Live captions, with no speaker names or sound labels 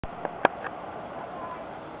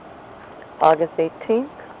August 18th,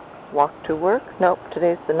 walk to work. Nope,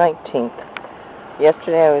 today's the 19th.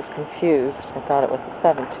 Yesterday I was confused. I thought it was the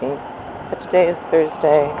 17th. But today is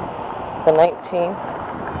Thursday, the 19th.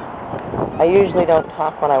 I usually don't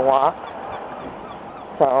talk when I walk,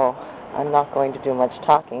 so I'm not going to do much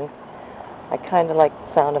talking. I kind of like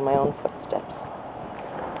the sound of my own footsteps.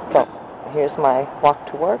 So, here's my walk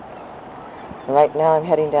to work. And right now I'm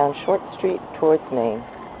heading down Short Street towards Maine.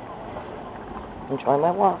 Enjoy my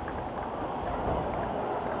walk.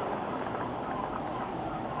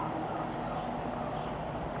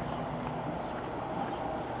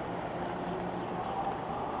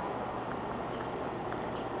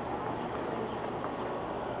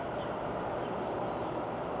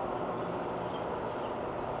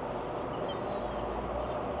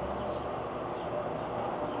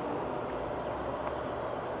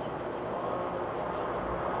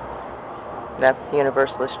 That's the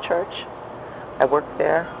Universalist Church. I worked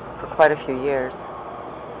there for quite a few years.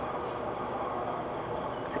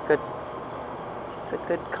 It's a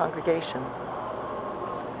good congregation.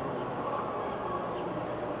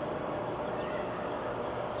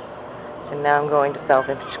 And now I'm going to sell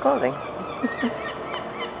vintage clothing.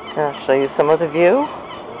 And I'll show you some of the view.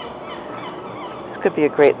 This could be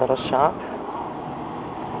a great little shop.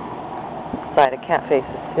 Side of Cafe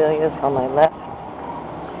Cecilia's on my left.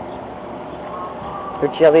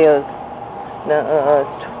 Virgilio's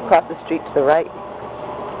across the street to the right.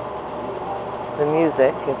 The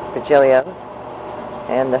music is Virgilio's,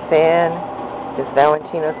 and the fan is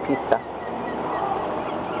Valentino's Pizza.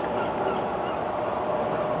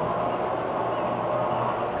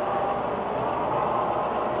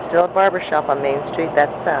 Still a barber shop on Main Street, that's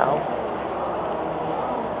Sal.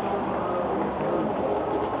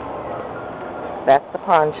 That's the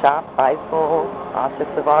pawn shop, Bible, Office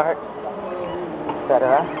of Art,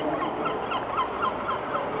 etc.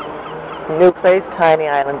 New place, Tiny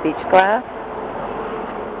Island Beach Glass.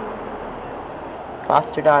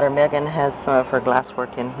 Foster daughter Megan has some of her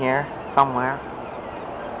glasswork in here somewhere.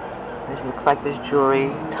 It looks like there's jewelry,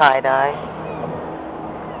 tie-dye.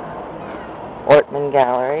 Ortman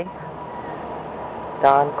Gallery.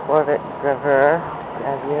 Don Corvette Gravure.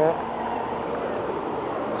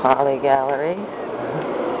 Holly Gallery.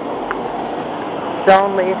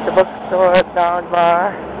 Stone Leaf, the bookstore, Dog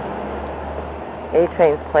Bar.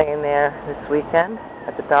 A-Train's playing there this weekend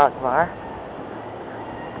at the Dog Bar.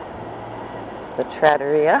 The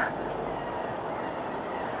Trattoria.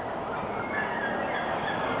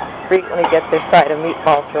 Frequently get their side of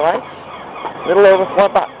meatballs for lunch. A little over $4.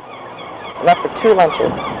 Enough for 2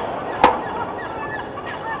 lunches.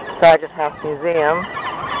 Sargent House Museum.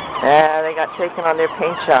 They got taken on their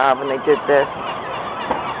paint job when they did this.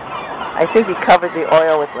 I think he covered the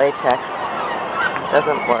oil with latex.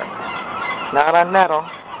 Doesn't work. Not on metal.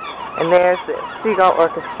 And there's the Seagull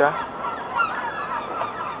Orchestra.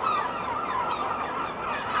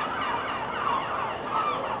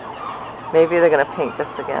 Maybe they're going to paint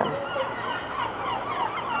this again.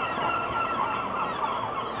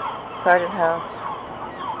 Sargent House.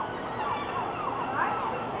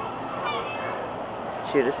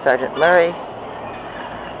 Judith Sargent Murray.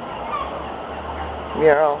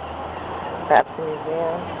 Mural. Babson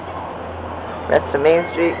Museum. Rest of Main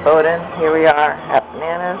Street, Bowdoin. Here we are at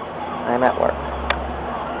Bananas. I'm at work.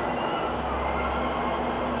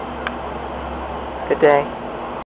 Good day.